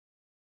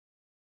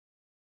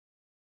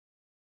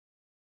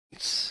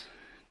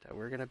that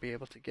we're gonna be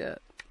able to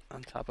get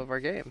on top of our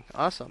game.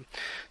 Awesome.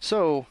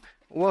 So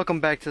welcome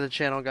back to the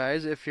channel,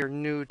 guys. If you're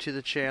new to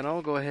the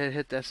channel, go ahead and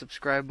hit that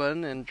subscribe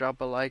button and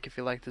drop a like if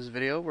you like this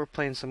video. We're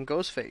playing some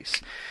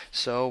Ghostface.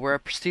 So we're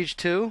at Prestige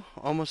 2,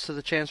 almost to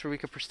the chance where we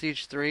could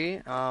Prestige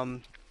 3.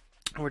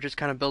 We're just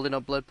kind of building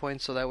up blood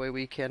points so that way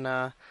we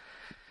can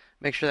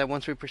make sure that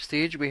once we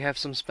Prestige, we have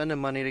some spending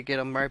money to get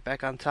him right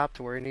back on top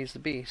to where he needs to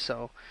be.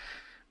 So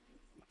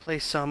play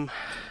some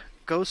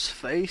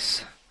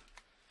Ghostface.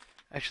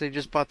 Actually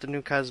just bought the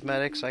new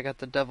cosmetics, so I got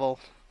the devil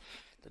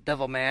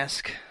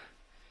mask.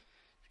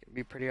 It's gonna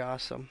be pretty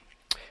awesome.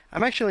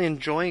 I'm actually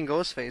enjoying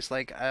Ghostface.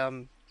 Like,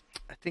 I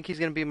think he's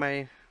gonna be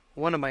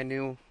one of my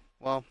new.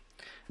 Well,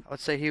 I would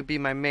say he would be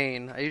my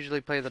main. I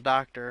usually play the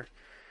doctor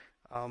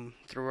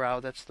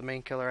throughout. That's the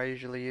main killer I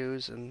usually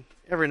use, and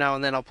every now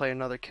and then I'll play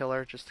another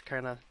killer just to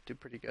kind of do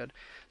pretty good.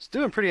 It's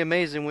doing pretty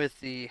amazing with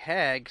the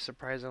hag,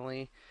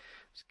 surprisingly.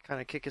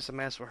 Kind of kicking some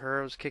ass with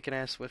her. I was kicking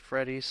ass with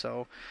Freddy,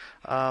 so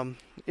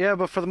yeah,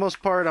 but for the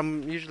most part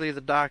I'm usually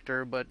the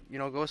doctor, but you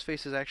know,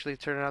 Ghostface is actually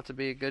turning out to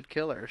be a good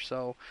killer,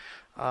 so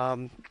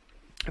I've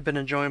been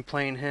enjoying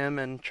playing him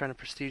and trying to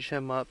prestige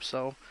him up,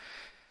 so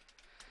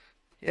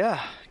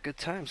yeah, good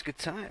times.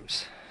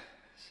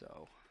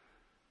 So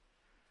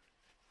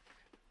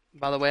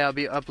by the way, I'll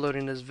be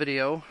uploading this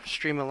video,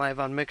 streaming live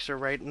on Mixer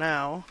right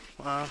now.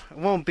 It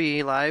won't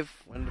be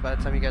live by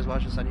the time you guys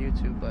watch this on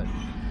YouTube, but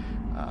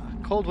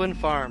Cold Wind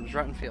Farms,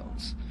 Rotten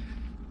Fields.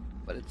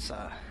 But it's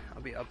I'll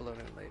be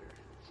uploading it later.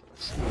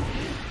 So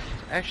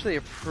it's actually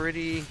a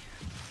pretty.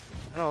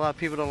 I know a lot of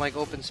people don't like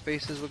open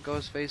spaces with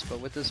Ghostface, but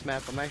with this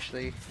map, I'm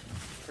actually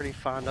pretty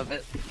fond of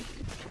it.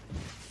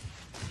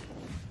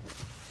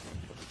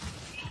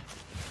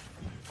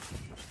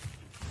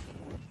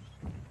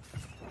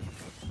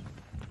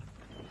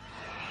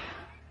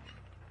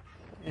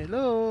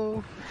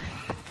 Hello.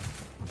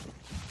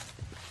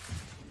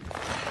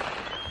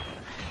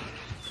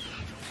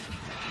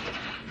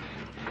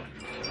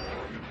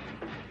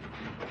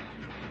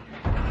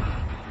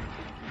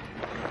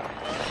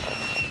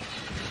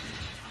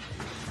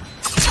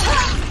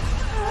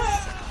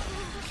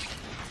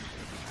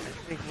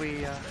 I think we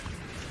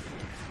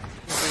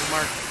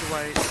marked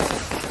twice.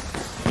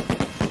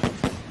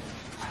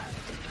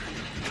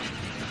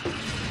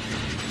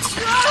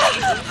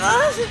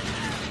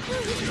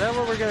 Is that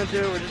what we're gonna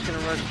do? We're just gonna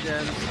rush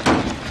gens.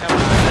 Have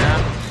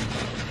fun,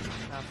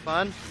 have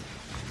fun.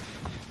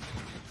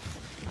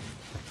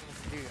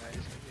 You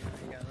guys,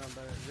 you got nothing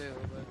better to do,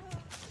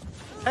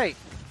 but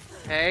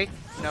hey,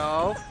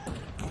 no.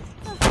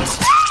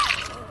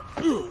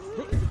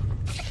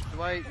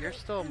 Dwight, you're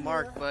still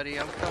marked, buddy.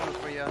 I'm coming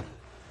for you.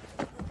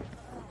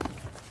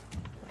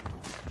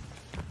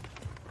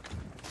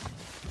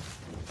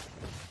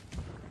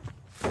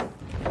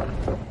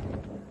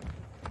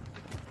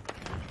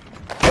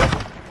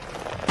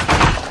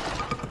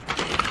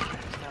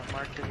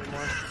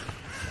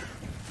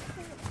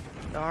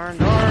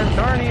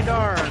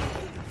 Darn.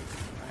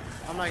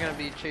 I'm not gonna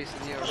be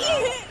chasing you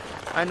around.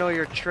 I know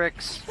your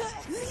tricks.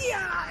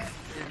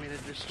 Get me to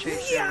just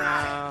chase you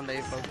around. They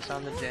focus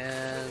on the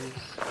gens.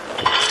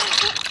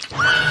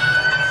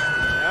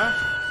 Yeah?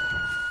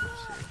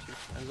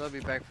 I'll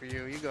be back for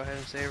you. You go ahead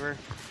and save her.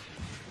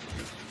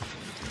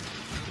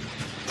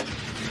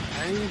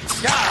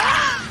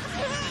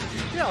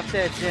 Get off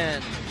that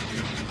gen.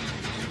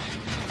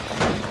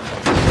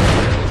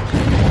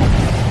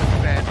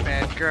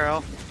 Bad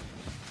girl.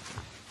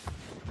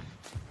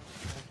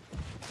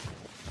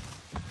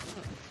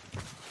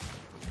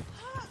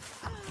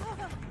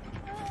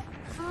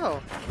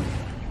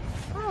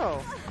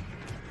 Oh.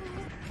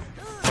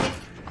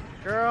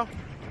 Girl,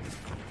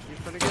 you're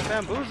gonna get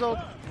bamboozled.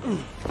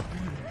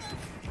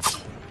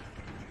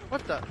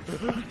 What the?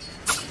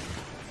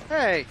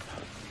 Hey!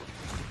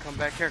 Come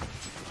back here.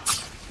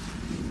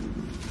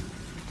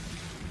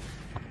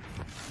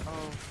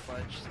 Oh,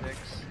 fudge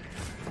sticks.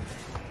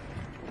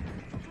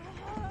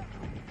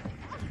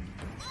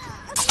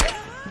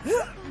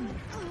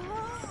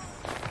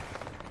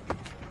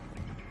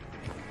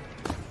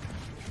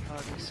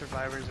 Oh, these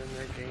survivors in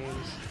their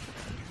games.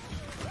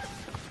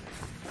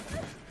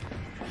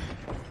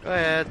 Go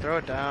ahead, throw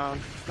it down.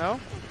 No?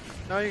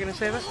 No, you're gonna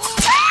save it?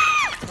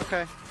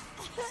 Okay.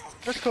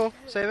 That's cool.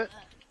 Save it.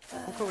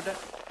 I'm cool with that.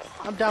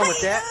 I'm down with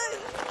that.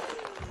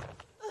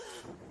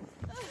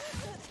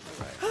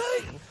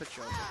 Alright, we'll put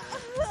you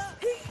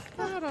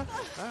over there.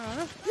 Alright,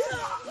 let's see.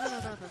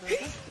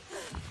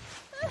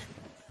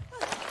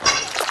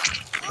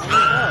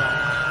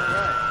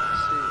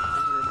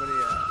 Where's everybody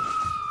at?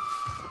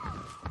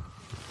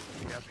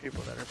 We got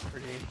people that are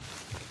pretty.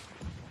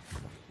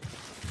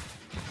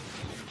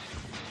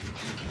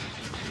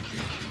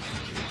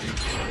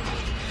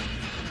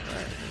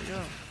 Alright, there we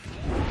go.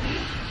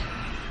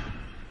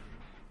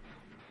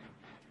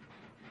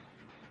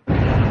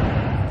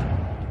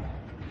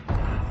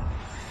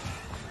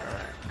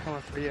 Alright,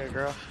 coming for you,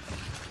 girl.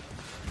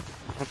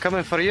 I'm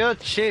coming for you,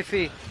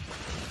 Chiefy.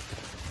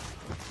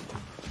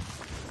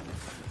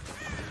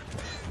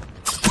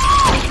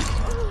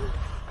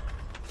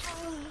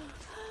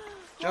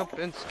 Jump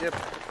and skip.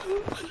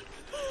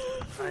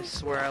 I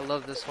swear I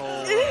love this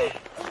whole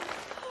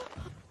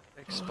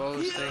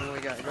exposed thing we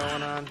got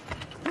going on.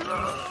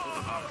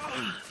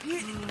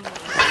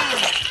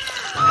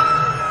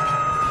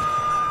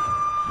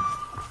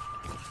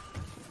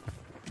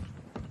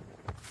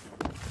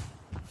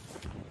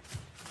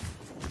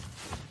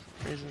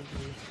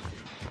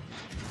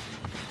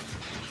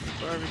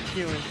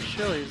 Barbecue and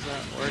chili's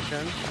not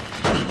working.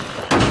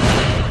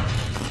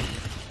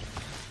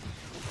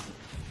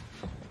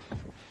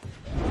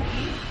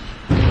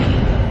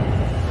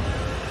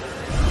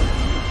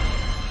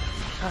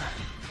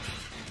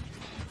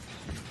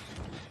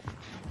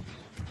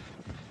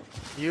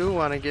 You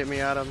want to get me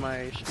out of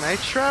my night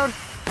shroud?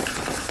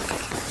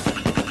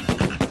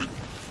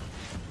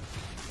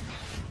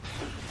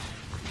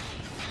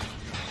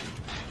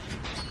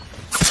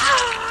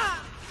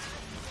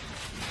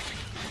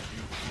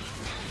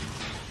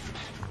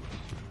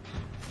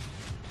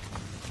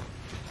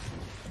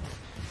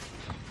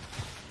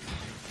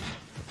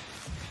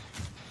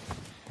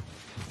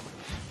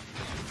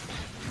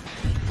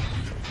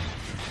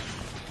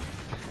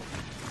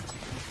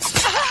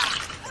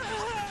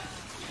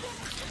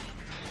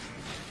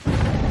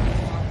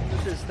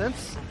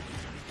 Distance.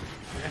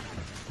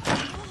 I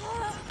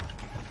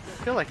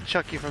feel like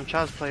Chucky from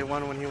Child's Play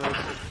 1 when he was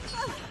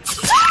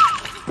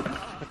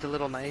with the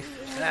little knife.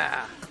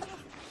 Ah.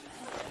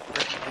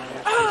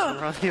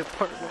 Around the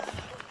apartment.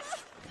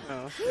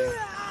 Oh, okay.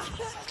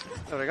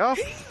 There we go.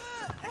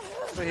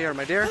 Over here,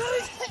 my dear.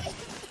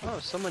 Oh,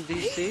 someone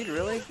DC'd,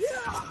 really?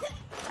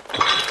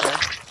 Okay.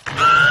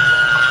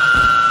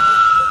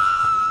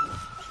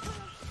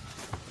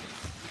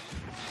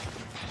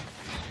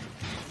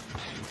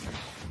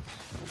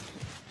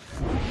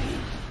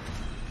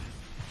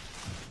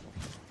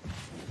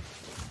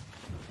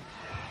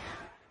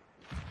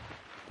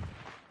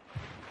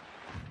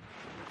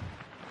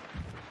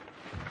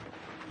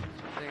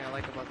 I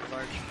like about the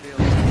large field.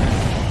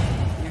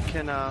 You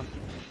can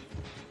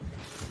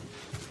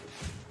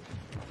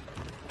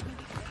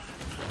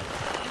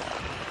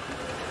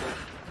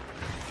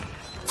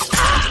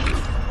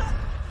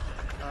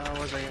what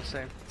was I gonna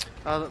say?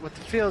 With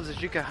the fields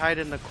is you can hide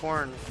in the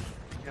corn,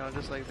 you know,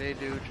 just like they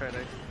do, try to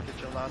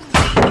get you lost.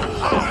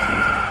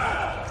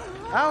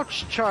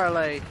 Ouch,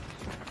 Charlie!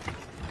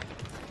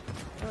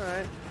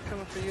 Alright,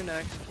 coming for you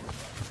next.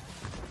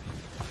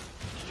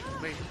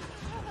 Wait.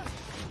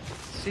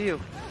 See you.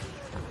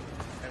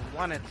 I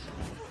want it.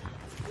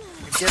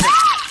 I get it.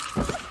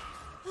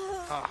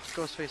 Oh,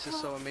 Ghostface is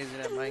so amazing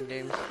at mind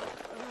games.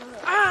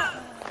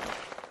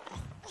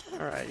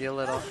 Alright, you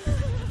little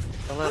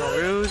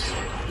ruse.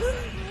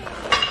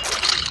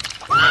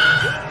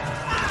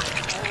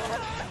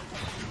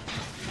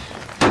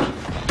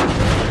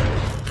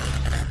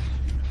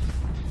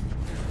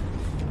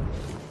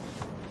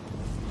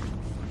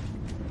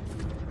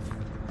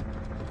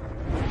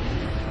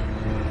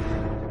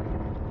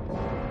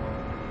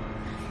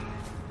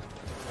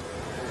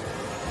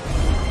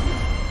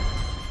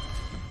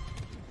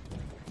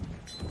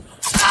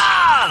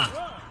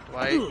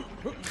 White. You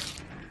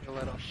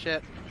little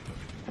shit.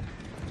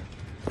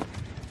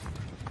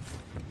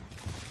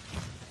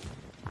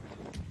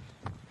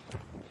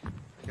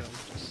 Look at him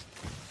just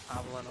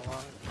hobbling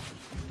along.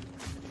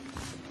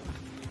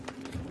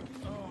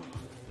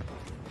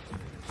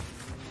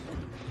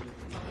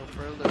 Go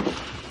for a loop.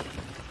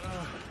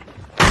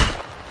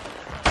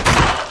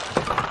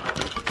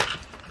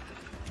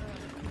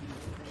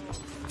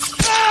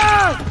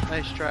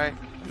 Nice try.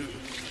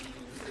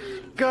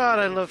 God,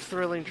 I love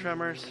thrilling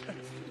tremors.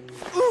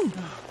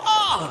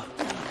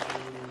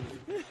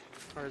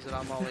 Or is it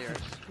I'm all ears?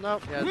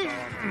 Nope, yeah, it's all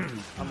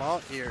I'm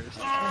all ears.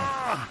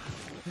 Alright,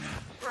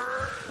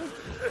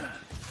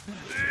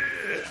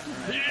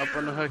 up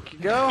on the hook you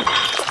go.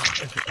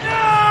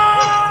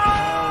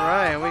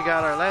 Alright, we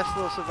got our last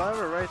little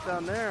survivor right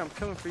down there. I'm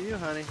coming for you,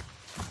 honey.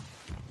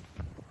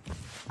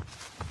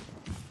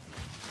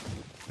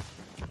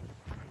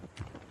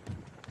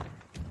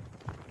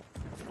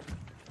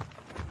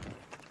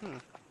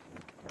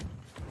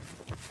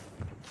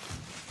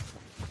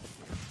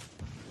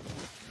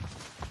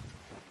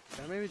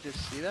 Can I maybe just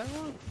see that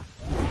one?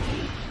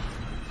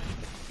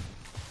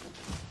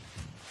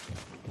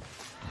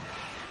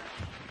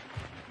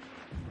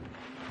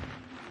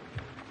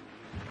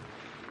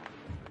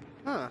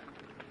 Huh.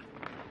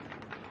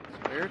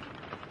 That's weird.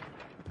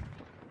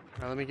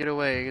 Now let me get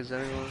away, because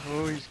everyone...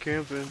 Oh, he's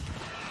camping.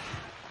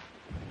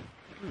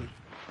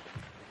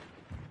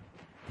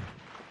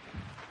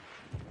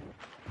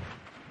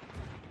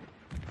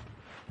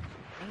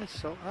 That is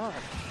so odd.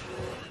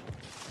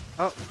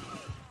 Oh.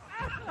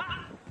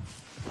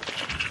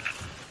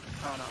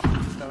 Oh no,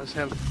 that was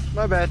him.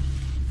 My bad.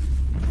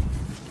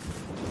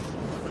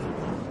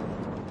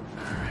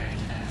 Alright.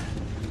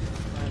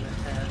 Find the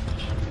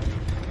hatch.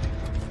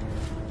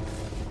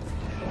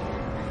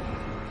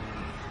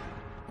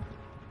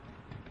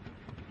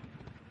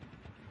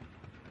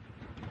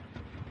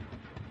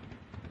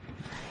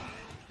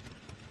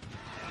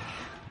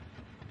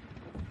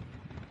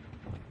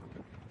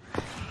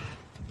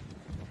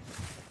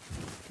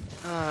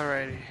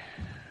 Alrighty.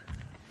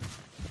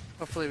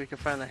 Hopefully we can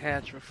find the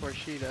hatch before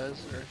she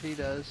does, or he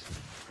does.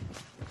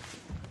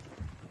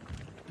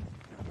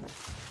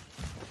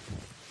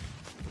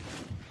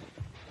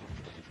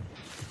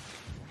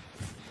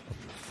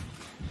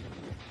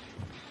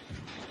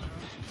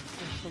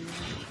 There's some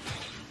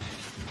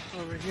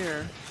over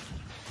here.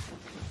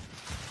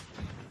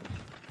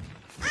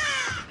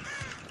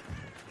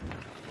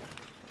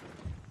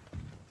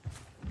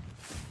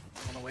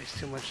 Don't want to waste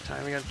too much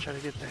time. We gotta try to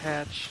get the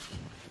hatch.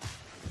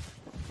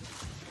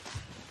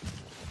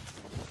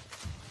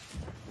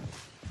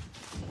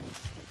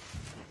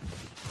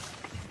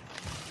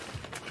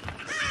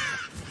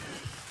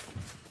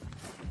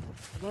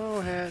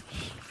 Hello, hatch.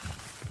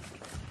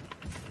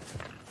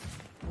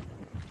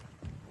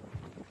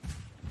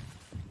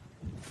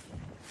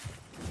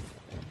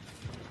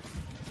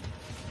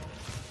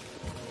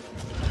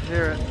 I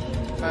hear it.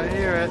 I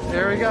hear it.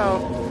 There we go.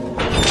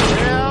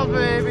 Yeah,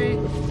 baby.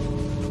 I'm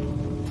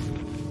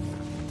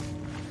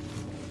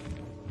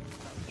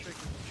tricky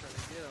to try to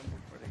get them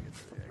before they get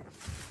to the exit.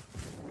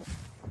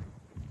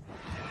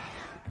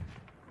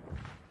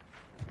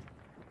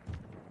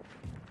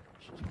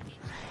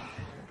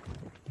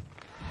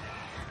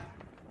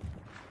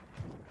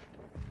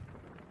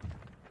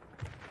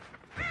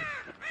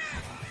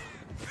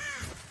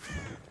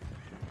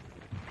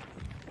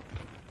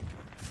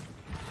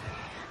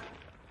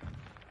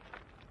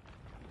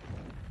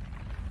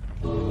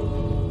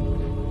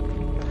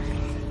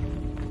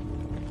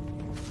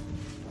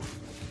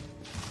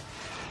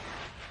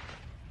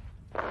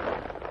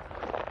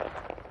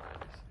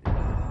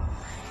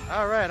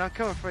 Alright, I'm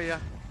coming for you.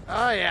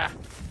 Oh yeah.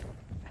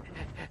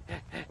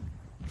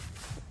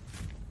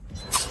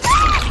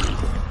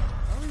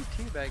 Oh, you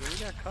teabagging,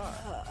 you got caught.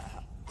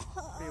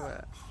 Where you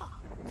at?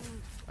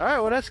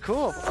 Alright, well that's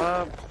cool.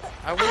 I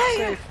would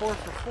say 4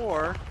 for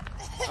 4.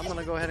 I'm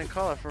gonna go ahead and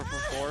call it 4 for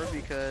 4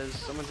 because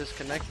someone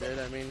disconnected.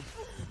 I mean,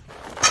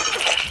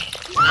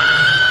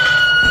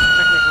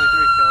 technically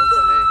 3 kills,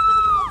 but hey.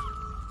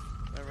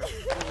 Whatever.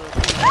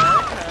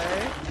 Okay.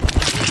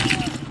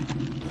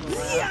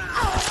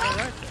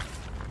 Alright.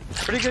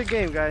 Pretty good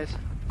game, guys.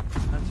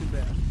 Not too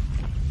bad.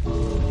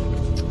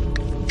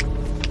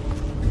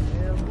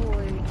 Yeah,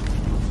 boy.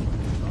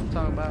 That's what I'm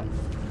talking about.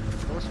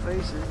 Those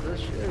faces, this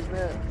shit is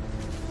that.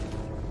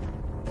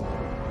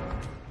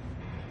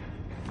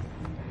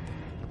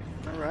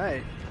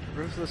 Alright.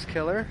 Ruthless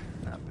killer.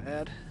 Not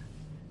bad.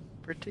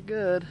 Pretty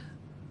good.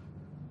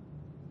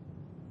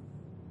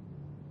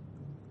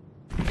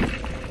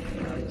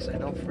 Say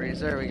don't freeze.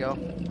 There we go.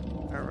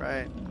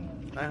 Alright.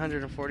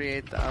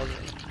 948,000.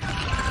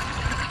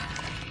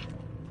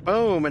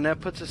 Boom, and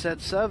that puts us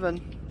at 7.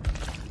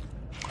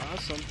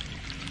 Awesome.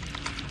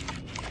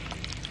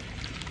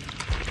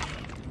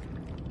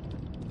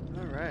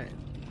 Alright.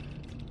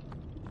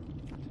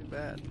 Too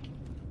bad.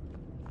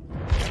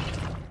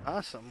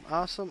 Awesome,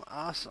 awesome,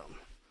 awesome.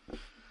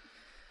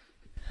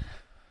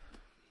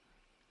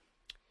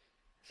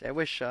 See, I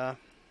wish I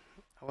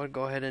would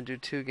go ahead and do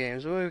 2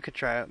 games. Well, we could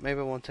try it.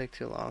 Maybe it won't take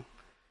too long.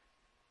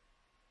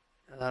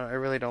 I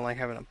really don't like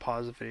having to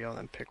pause the video and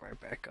then pick right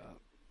back up.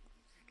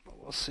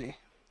 But we'll see.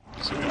 Go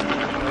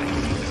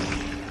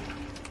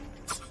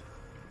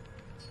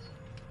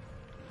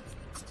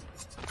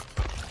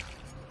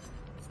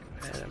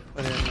ahead and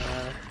put in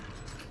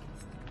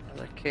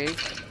another cake.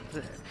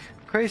 The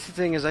crazy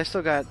thing is I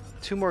still got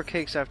 2 more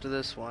cakes after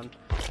this one.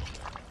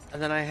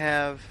 And then I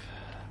have,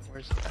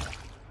 where's that?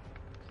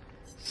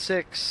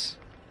 6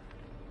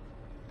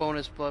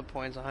 bonus blood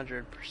points,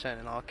 100%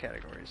 in all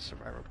categories,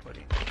 survivor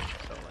pudding.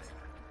 So like,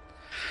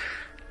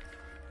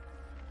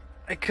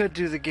 I could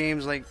do the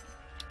games like,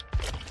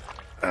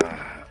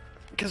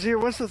 because here,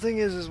 what's the thing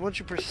is once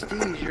you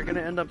prestige, you're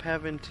gonna end up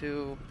having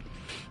to,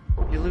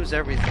 you lose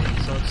everything.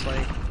 So it's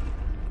like,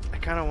 I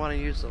kind of want to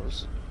use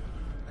those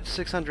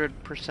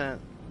 600%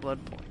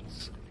 blood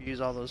points if you use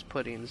all those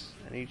puddings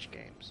in each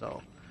game.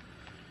 So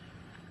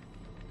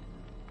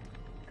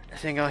I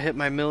think I'll hit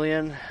my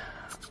million.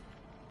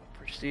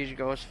 Prestige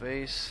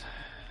Ghostface.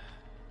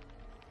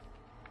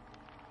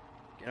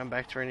 Get him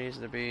back to where he needs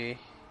to be.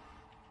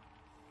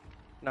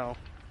 No.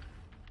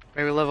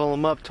 Maybe level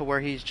him up to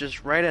where he's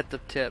just right at the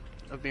tip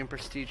of being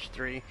Prestige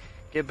 3.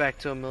 Get back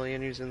to a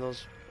million using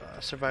those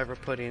survivor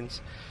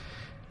puddings.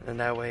 And then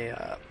that way,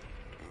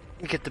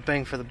 you get the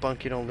bang for the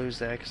buck. You don't lose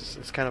that because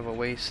it's kind of a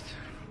waste.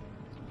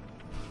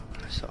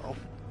 So,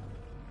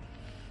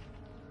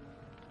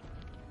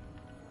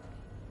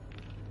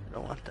 I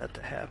don't want that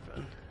to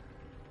happen.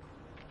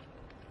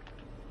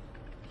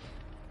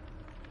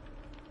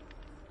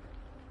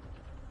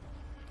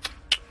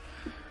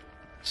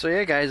 So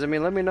yeah, guys, I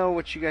mean, let me know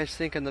what you guys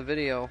think in the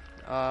video.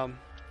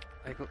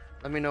 Like,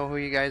 let me know who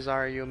you guys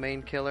are. Are you a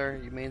main killer? Are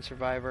you main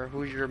survivor?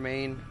 Who's your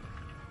main?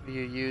 Who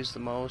you use the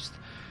most?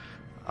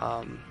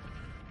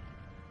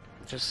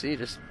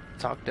 Just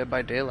talk Dead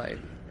by Daylight.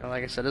 You know,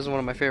 like I said, this is one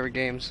of my favorite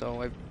games,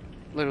 so I've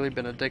literally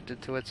been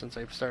addicted to it since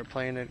I started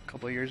playing it a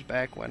couple of years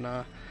back when,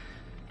 I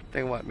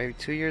think what, maybe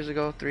 2 years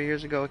ago, 3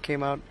 years ago it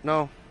came out?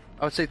 No,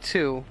 I would say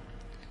 2.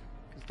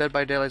 Dead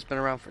by Daylight's been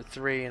around for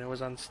 3, and it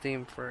was on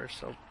Steam for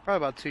so probably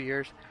about 2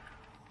 years.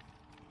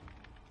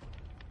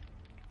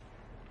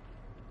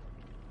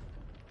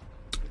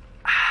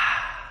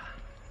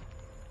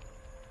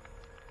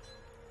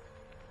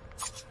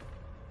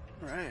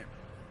 Alright.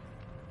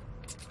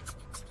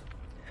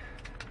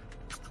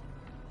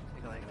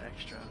 Take like an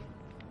extra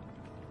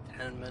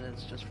 10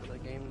 minutes just for the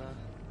game to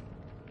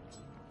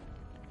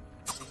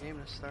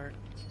start.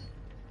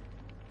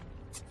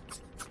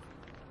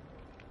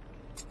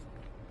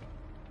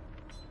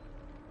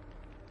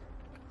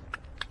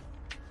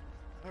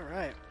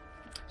 Alright.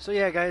 So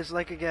yeah guys,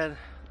 like I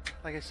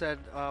said,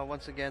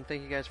 once again,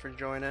 thank you guys for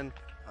joining,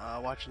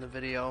 watching the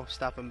video,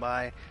 stopping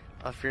by.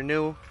 If you're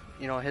new,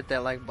 you know, hit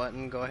that like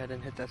button, go ahead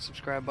and hit that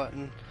subscribe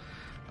button.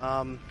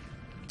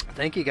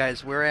 Thank you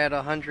guys. We're at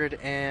 100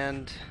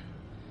 and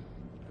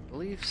I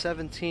believe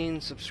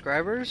 17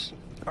 subscribers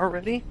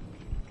already.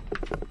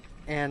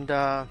 And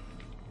yeah,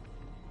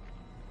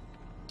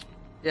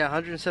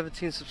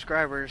 117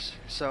 subscribers.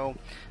 So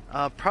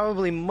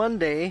probably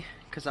Monday,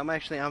 because I'm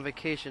actually on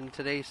vacation.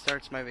 Today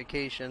starts my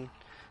vacation.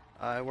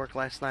 I worked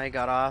last night,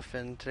 got off,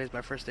 and today's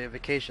my first day of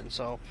vacation.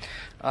 So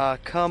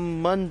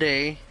come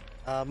Monday,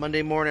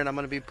 Monday morning, I'm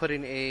going to be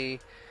putting a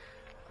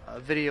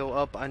video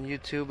up on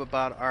YouTube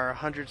about our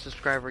 100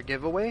 subscriber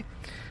giveaway.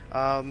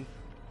 I'm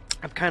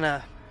kind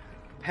of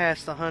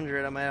past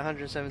 100. I'm at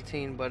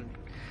 117, but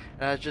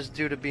just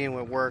due to being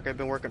with work, I've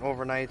been working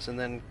overnights and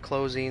then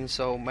closing,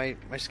 so my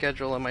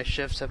schedule and my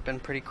shifts have been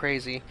pretty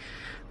crazy.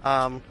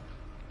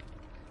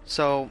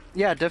 So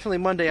yeah, definitely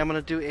Monday I'm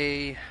gonna do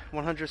a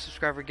 100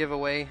 subscriber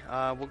giveaway.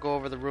 We'll go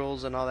over the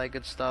rules and all that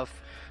good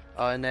stuff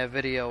in that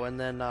video, and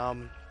then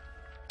I'm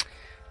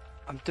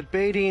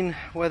debating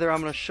whether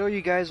I'm gonna show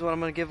you guys what I'm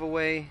gonna give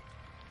away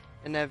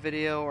in that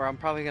video, or I'm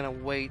probably gonna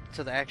wait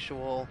till the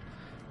actual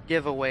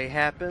giveaway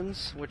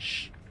happens,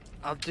 which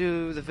I'll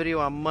do the video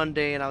on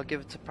Monday, and I'll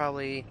give it to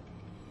probably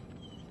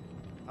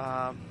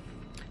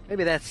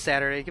maybe that's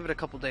Saturday. Give it a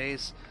couple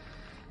days.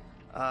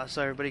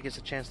 So everybody gets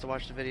a chance to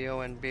watch the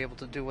video and be able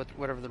to do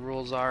whatever the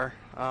rules are.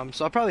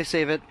 So I'll probably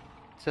save it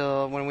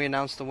till when we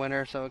announce the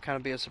winner, so it'll kind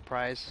of be a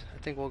surprise. I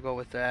think we'll go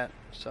with that.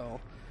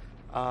 So,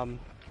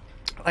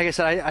 like I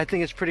said, I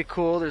think it's pretty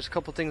cool. There's a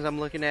couple things I'm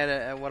looking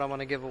at what I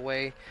want to give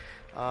away.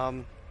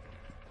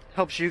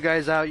 Helps you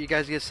guys out. You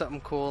guys get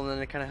something cool, and then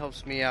it kind of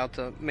helps me out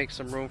to make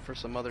some room for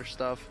some other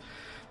stuff.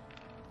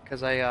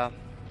 Because I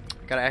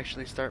gotta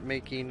actually start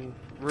making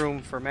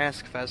room for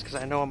Mask Fest,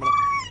 because I know I'm gonna.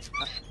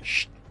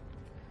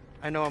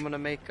 I know I'm gonna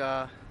make.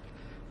 I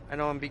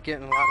know I'm gonna be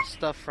getting a lot of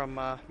stuff from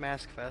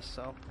Mask Fest.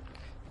 So,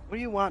 what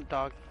do you want,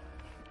 dog?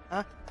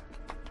 Huh?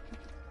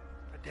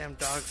 My damn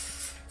dog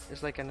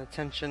is like an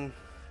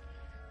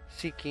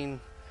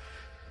attention-seeking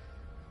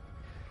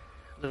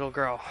little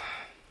girl.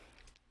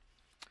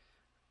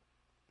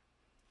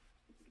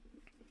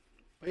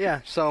 But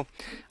yeah, so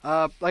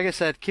like I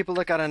said, keep a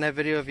lookout on that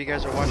video if you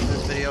guys are watching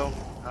this video.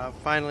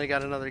 Finally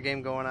got another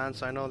game going on,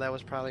 so I know that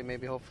was probably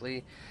maybe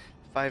hopefully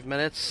 5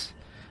 minutes.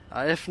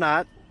 If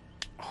not,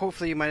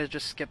 hopefully you might have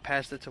just skipped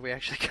past it till we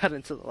actually got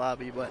into the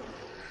lobby, but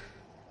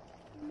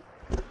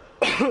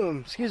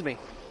excuse me.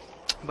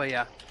 But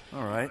yeah.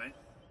 Alright.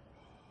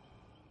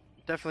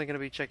 Definitely going to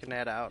be checking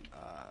that out.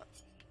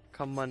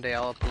 Come Monday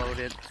I'll upload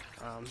it,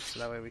 so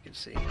that way we can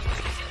see.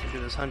 We'll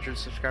do this 100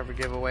 subscriber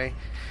giveaway.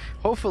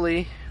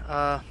 Hopefully,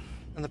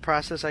 in the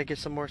process I get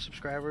some more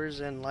subscribers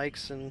and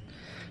likes and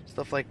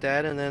stuff like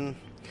that, and then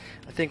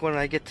I think when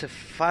I get to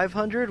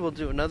 500 we'll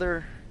do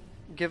another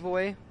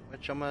giveaway,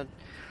 which I'm gonna,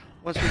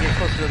 once we get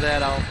closer to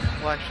that,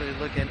 we'll actually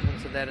look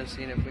into that and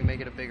see if we make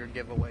it a bigger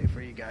giveaway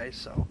for you guys.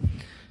 So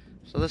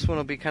this one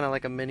will be kind of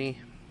like a mini,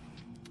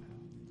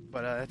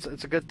 but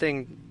it's a good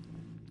thing,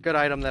 good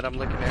item that I'm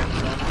looking at.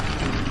 So.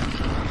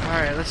 All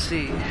right, let's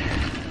see.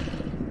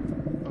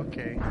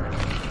 Okay.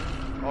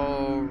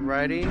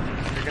 Alrighty,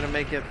 they're gonna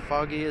make it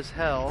foggy as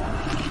hell,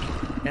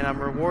 and I'm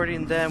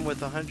rewarding them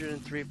with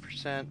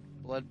 103%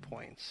 blood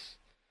points.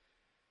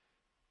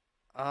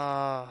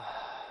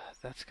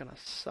 That's gonna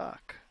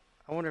suck.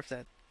 I wonder if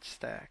that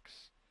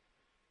stacks.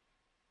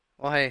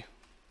 Well, hey,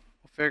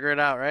 we'll figure it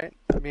out, right?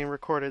 I'm being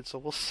recorded, so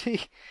we'll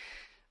see.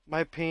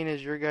 My pain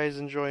is your guys'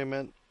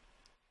 enjoyment.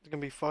 It's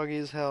gonna be foggy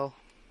as hell.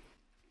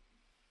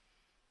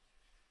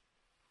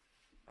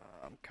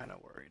 I'm kind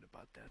of worried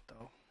about that,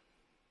 though.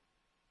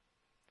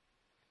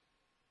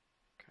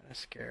 Kind of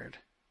scared.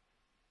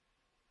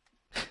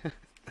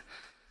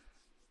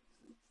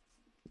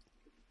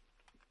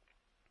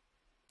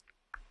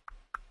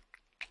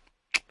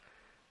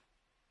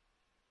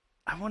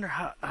 I wonder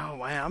how. Oh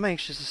man, I'm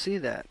anxious to see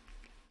that.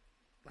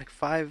 Like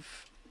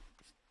 5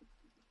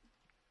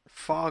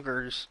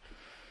 foggers,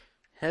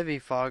 heavy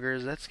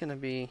foggers. That's gonna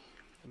be.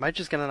 Am I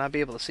just gonna not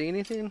be able to see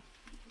anything?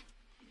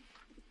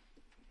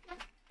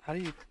 How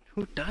do you?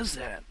 Who does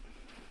that?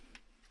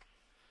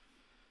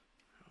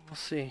 We'll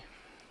see.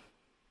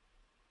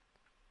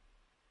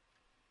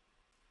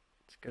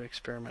 It's a good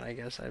experiment, I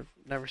guess. I've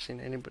never seen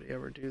anybody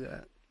ever do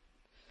that.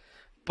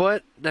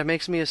 But that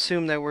makes me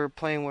assume that we're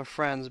playing with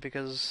friends,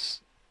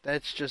 because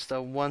That's just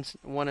a one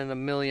in a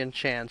million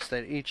chance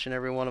that each and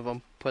every one of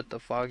them put the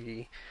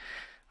foggy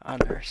on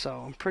there.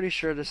 So I'm pretty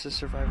sure this is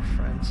Survivor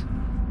Friends.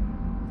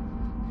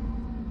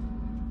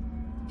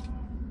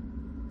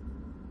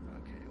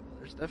 Okay, well,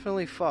 there's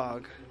definitely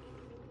fog.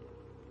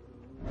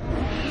 I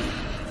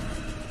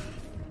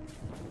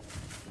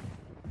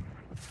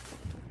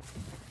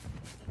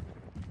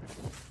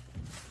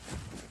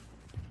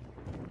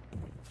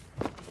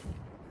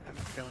have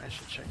a feeling I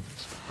should check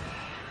this one.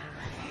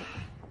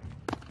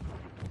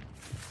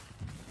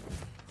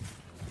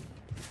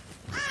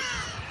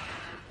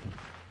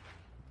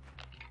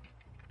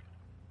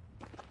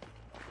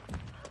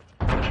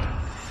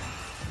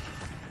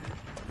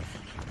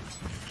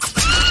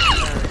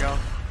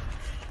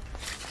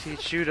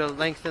 Teach you to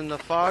lengthen the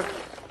fog. Two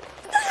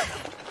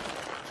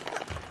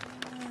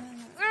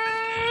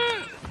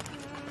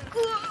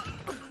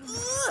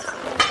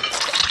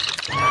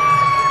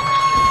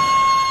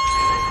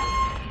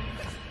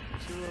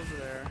over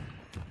there.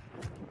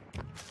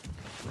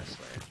 This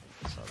way.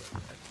 This other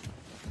way.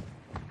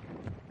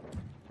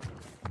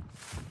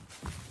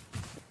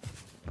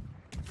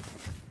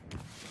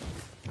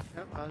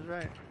 Yep, I was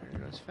right. Here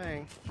goes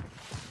Fang.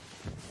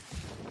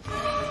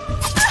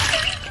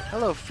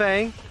 Hello,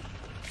 Fang.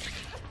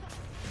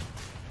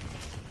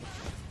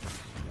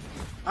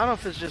 I don't know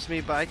if it's just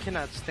me, but I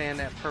cannot stand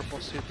that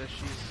purple suit that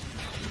she's...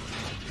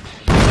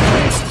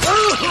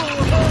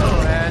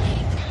 Oh, Ash.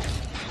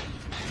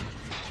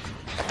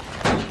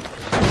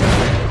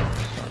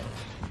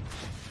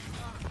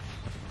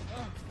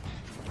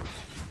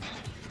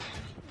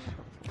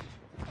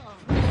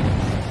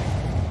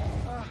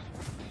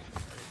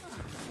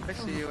 I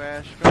see you,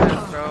 Ash. Go ahead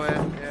and throw it.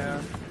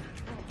 Yeah.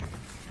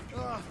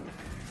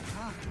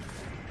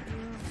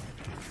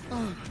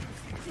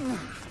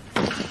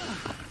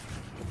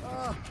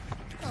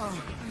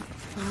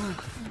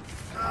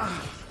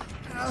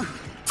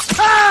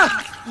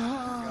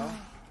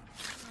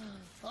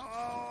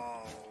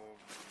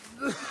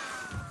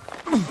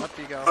 Up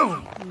you go.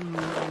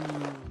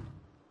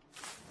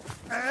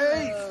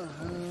 Hey!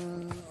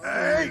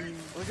 Hey!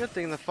 Well, good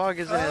thing the fog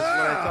isn't as what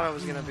I thought it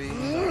was gonna be.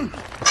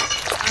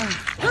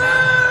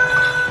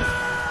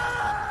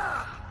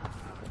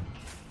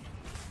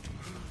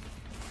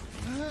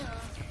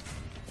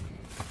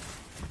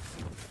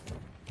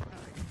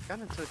 I got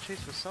into a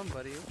chase with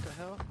somebody. What the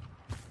hell?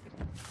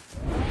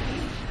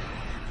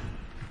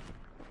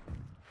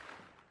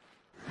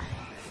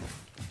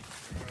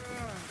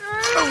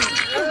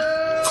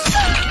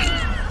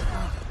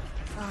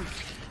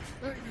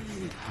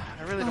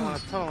 I really don't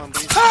want to tunnel him,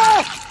 but he's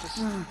just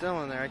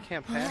still in there. I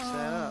can't pass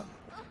that up.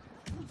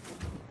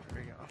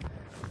 There we go.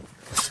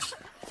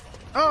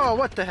 Oh,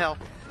 what the hell?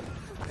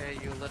 Hey,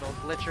 you little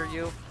glitcher,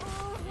 you.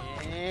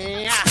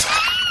 Yeah.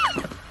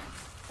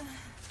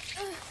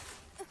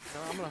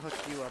 No, I'm gonna hook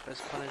you up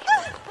as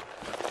punishment.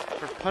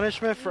 For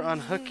punishment for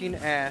unhooking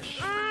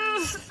Ash.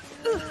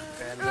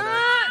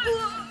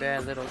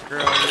 Bad little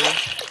girl, you.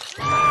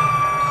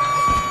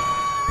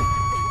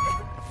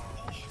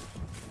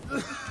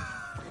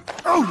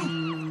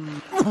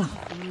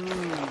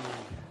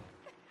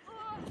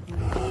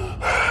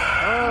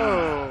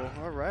 Oh,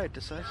 alright,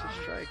 decisive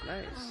strike,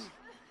 nice.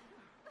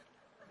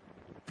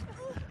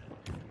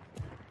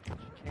 You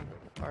can't go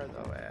far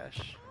though,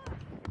 Ash.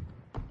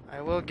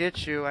 I will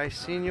get you, I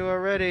seen you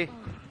already.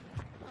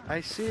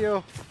 I see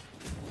you.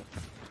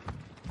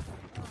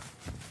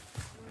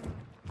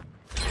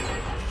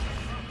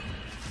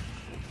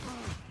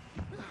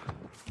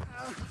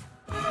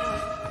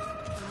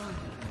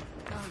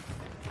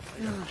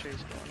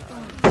 Chase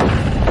going on.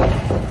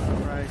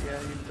 Right, yeah,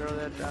 you can throw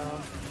that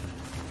down.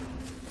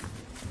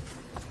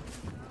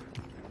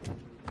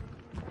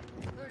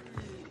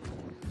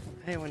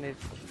 Hey, when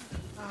it's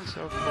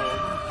so cold.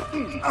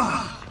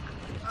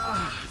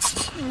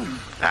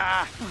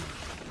 Ah!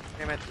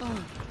 Damn it.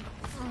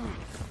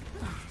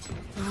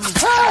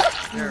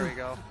 There we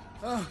go.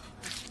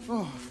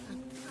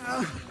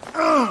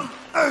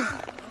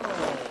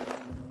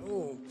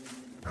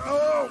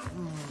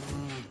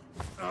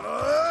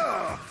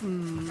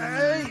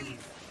 Hey!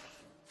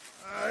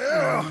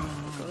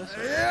 Go this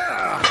way.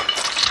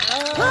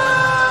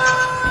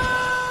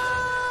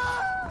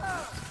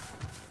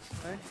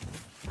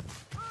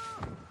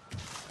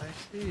 I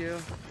see you.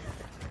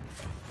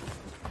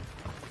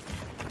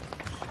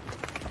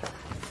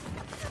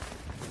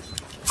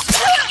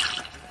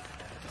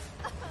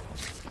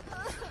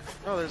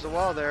 Oh, there's a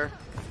wall there.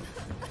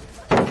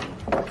 God,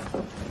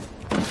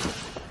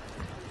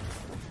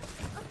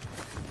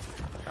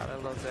 I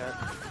love that.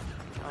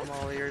 I'm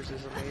all ears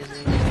is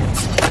amazing.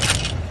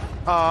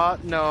 Aw,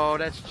 no,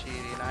 that's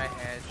cheating. I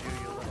had you,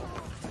 you little...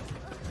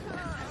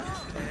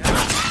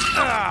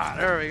 Ah,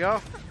 there we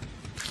go.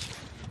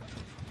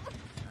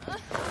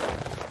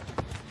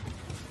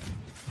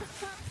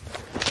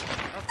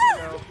 Up you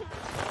go.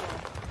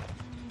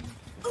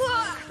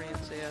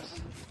 Princess.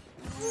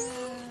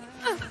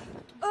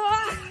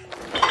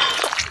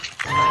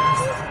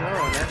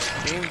 Oh, that's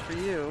game for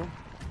you.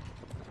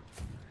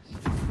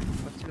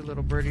 Let's see,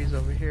 little birdies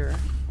over here.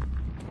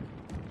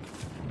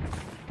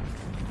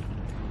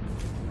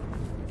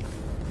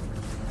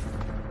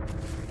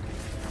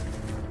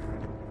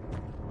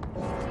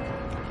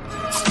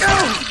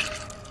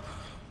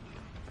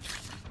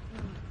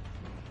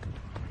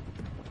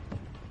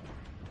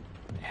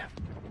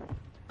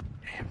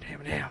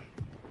 Damn.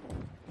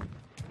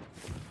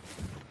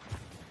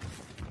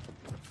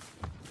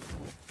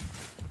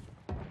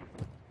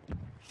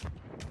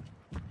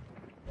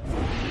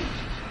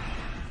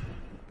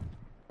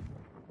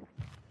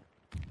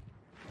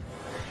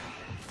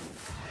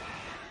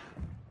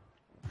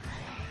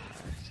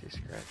 I see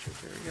scratches.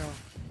 There we go.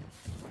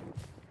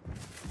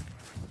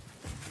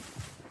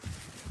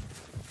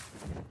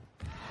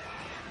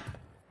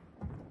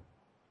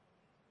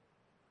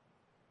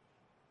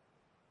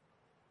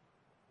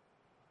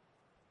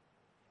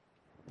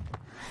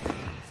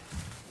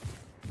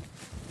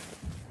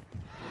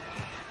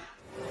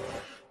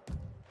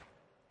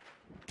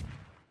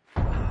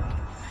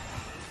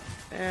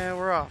 And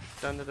we're off.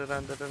 Dun dun dun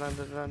dun dun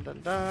dun dun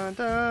dun dun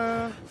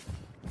dun.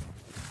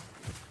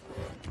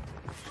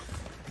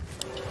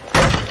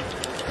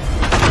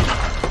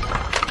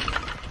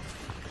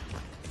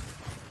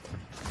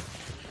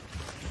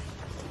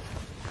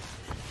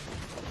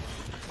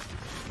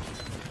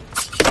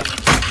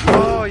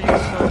 Oh, you're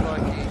so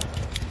lucky.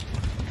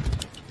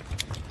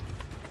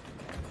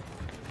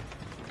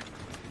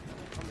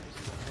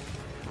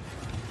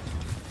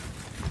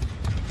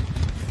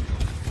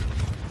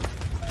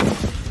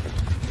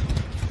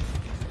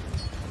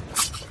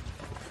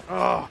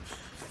 Oh.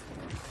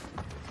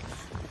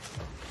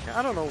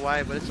 I don't know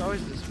why, but it's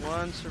always this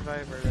one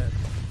survivor that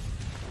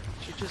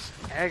she just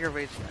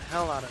aggravates the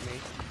hell out of me.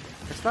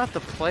 It's not the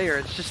player,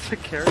 it's just the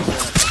character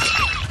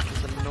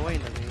that's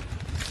annoying to me.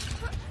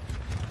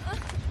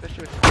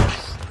 Especially with this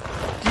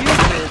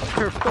stupid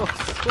purple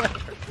sweater.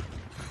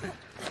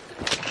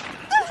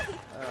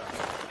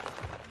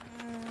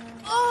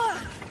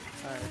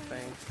 Alright,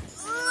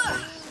 thanks.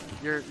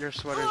 Your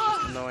sweater's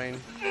just annoying.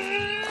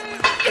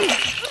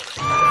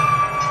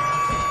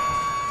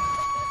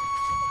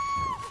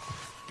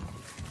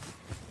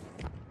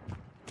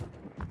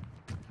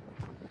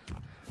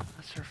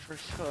 That's our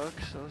first hook,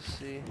 so let's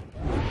see.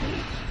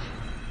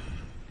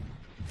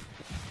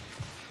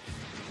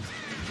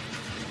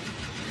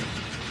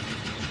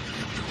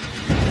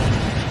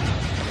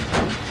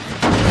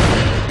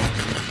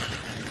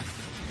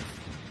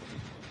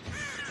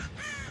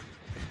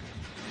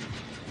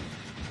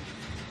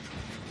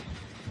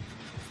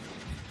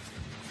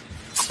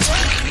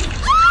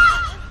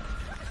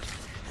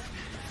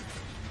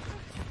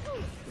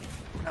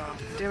 Oh,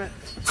 damn it.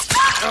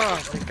 Oh,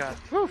 thank God.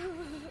 Whew.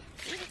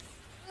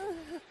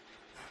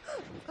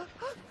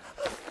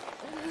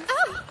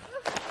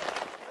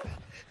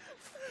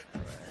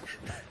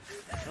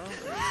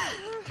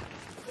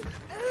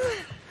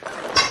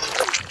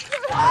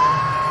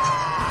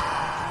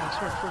 That's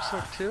our first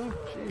hook too?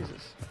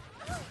 Jesus.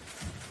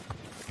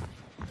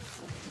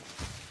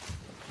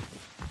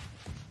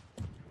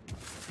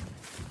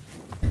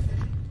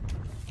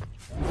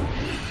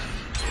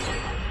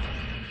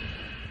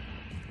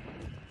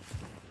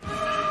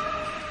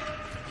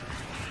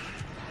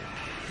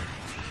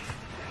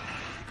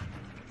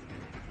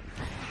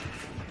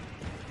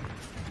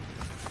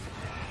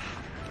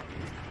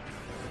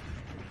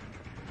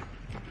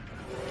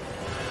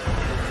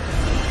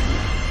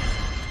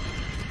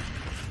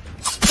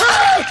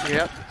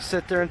 Yep,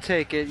 sit there and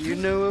take it. You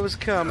knew it was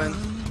coming.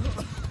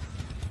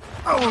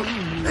 Oh,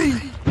 hey.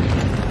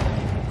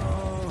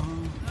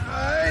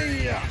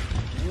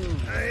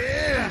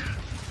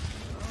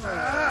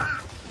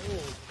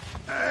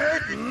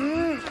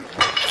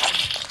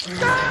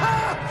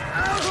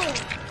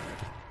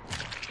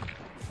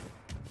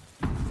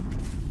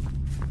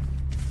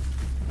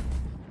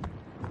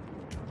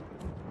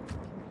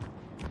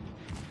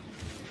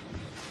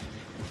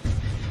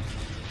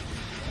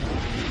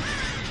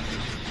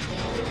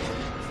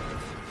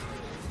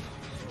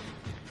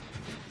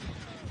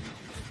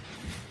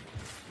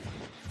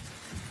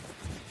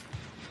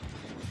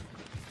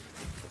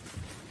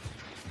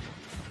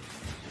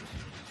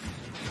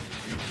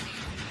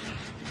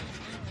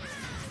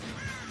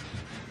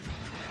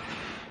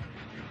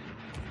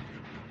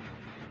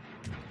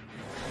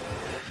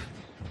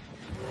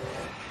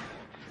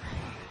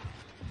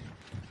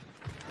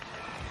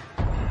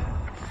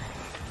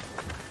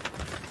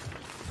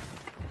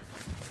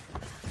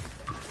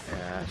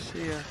 I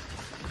see ya.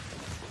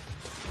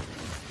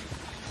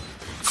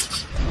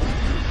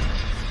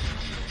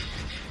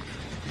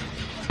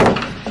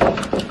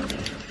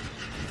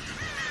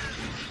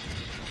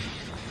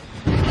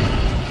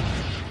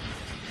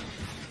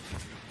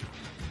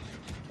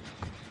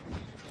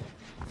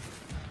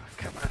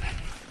 Come on.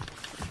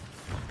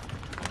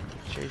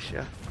 Chase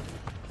ya.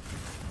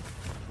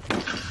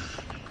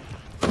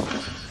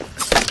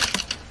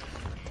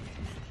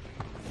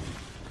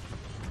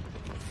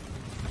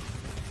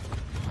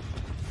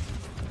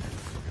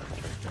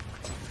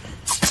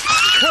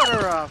 Cut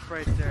her off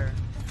right there.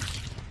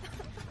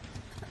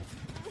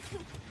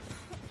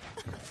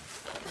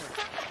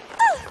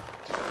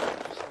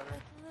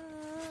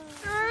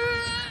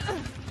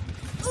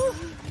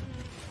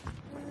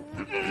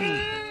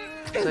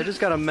 So I just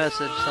got a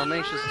message, so I'm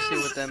anxious to see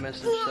what that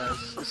message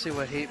says. Let's see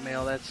what hate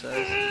mail that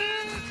says.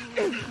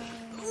 And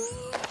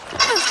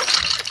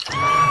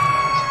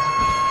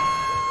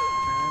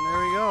there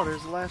we go. Oh,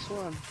 there's the last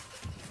one.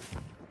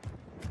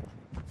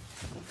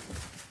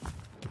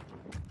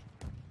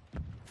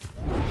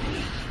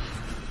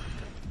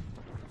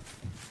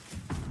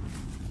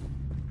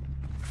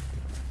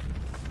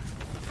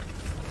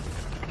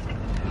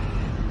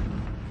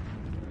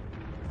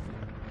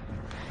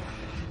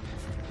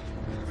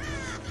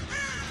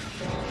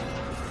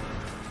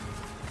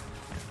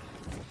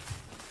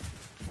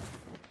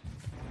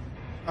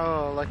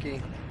 Oh,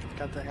 lucky.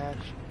 Got the hatch.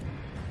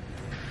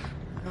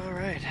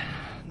 Alright.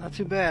 Not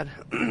too bad.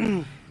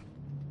 Okay,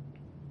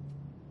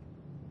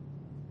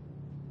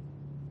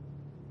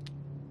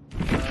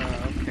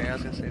 I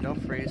was gonna say, don't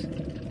freeze.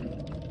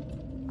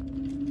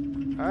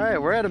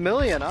 Alright, we're at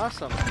 1,000,000.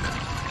 Awesome.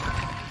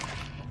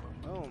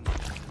 Boom.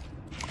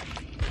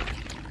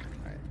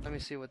 Alright, let me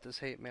see what this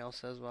hate mail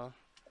says while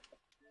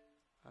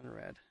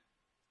unread.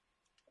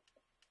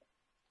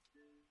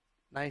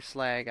 Nice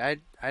lag. I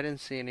didn't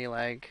see any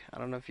lag. I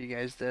don't know if you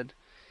guys did.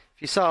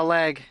 If you saw a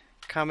lag,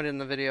 comment in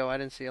the video. I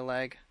didn't see a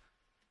lag.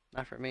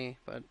 Not for me,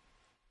 but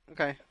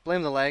okay.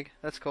 Blame the lag.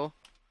 That's cool.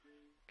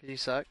 'Cause you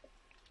suck.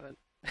 But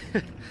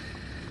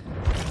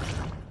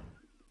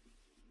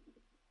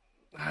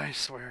I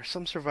swear,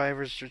 some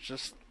survivors are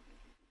just,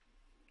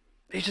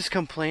 they just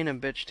complain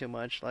and bitch too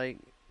much. Like,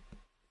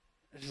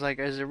 it's like,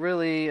 is it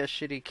really a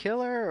shitty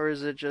killer or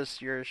is it just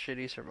you're a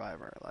shitty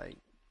survivor? Like,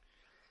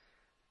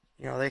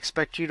 you know, they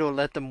expect you to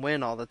let them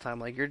win all the time.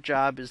 Like, your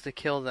job is to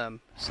kill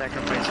them,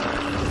 sacrifice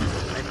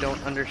them. I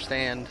don't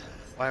understand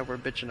why we're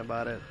bitching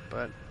about it,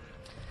 but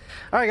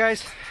alright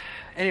guys,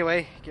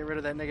 anyway, get rid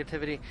of that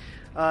negativity.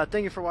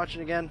 Thank you for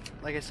watching again.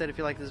 Like I said, if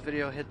you like this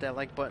video, hit that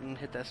like button,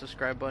 hit that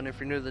subscribe button. If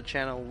you're new to the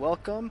channel,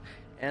 welcome,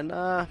 and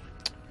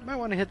you might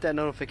want to hit that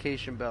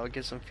notification bell,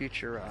 get some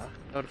future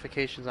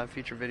notifications on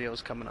future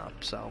videos coming up.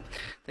 So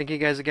thank you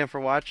guys again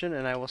for watching,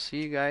 and I will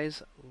see you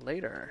guys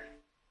later.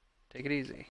 Take it easy.